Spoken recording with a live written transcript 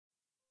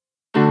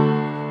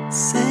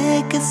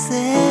Sé que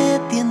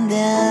se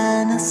tiende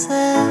a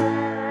nacer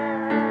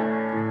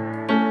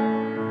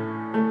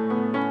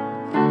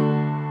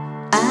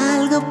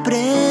algo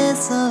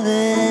preso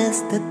de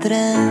este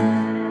tren.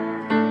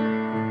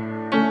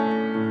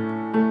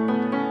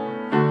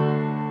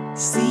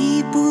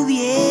 Si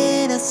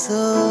pudieras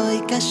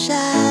hoy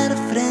callar,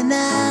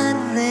 frenar,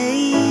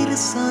 reír,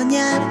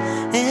 soñar,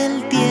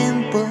 el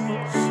tiempo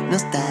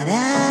nos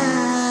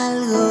dará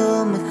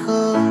algo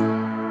mejor.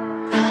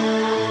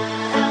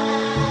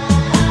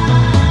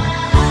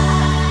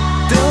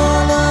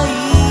 Todo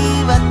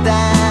iba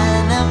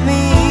tan a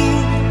mí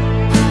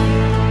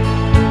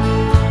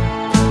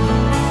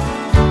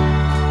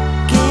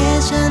que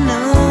ya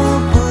no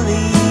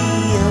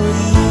podía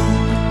oír.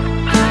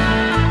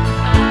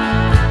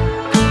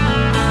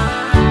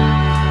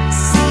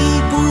 Si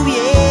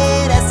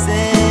pudieras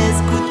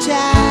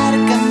escuchar,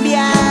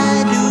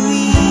 cambiar,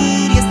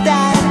 huir y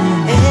estar,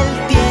 el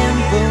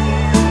tiempo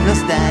nos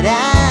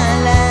dará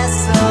la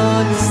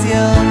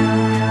solución.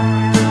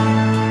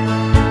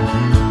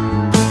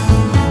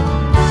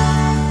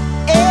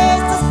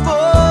 Esas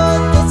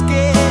fotos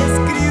que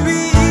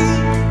escribí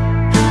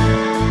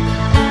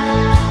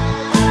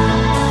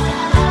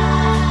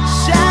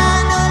ya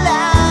no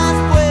las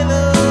puedo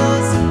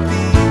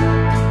sentir.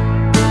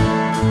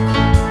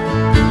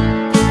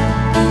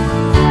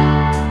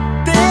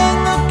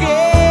 Tengo que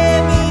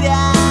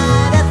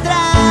mirar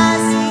atrás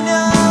y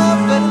no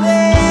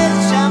perder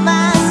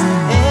jamás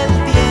el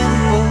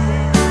tiempo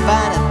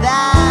para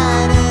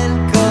dar el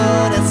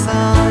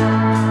corazón.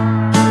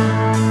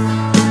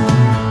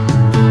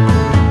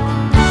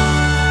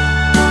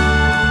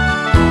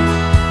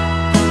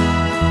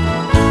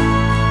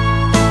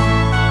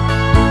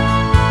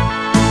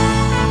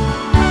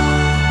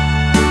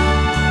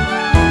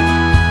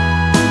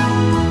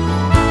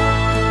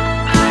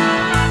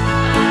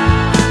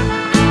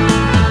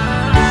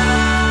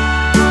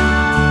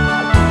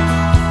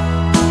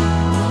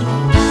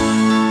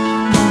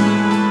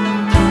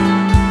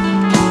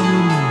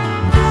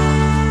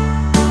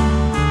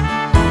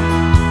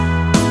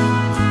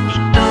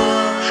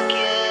 Todos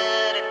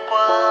quieren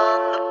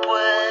cuando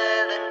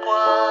pueden,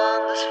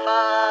 cuando es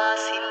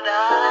fácil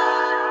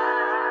dar.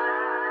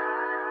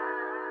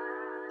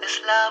 Es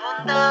la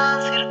bondad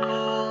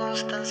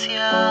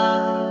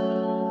circunstancial.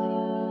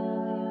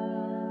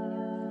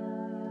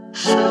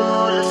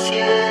 Solo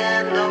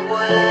siendo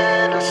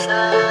buenos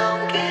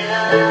aunque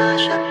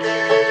haya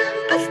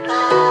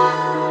tempestad,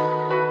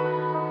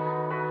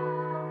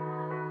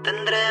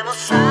 tendremos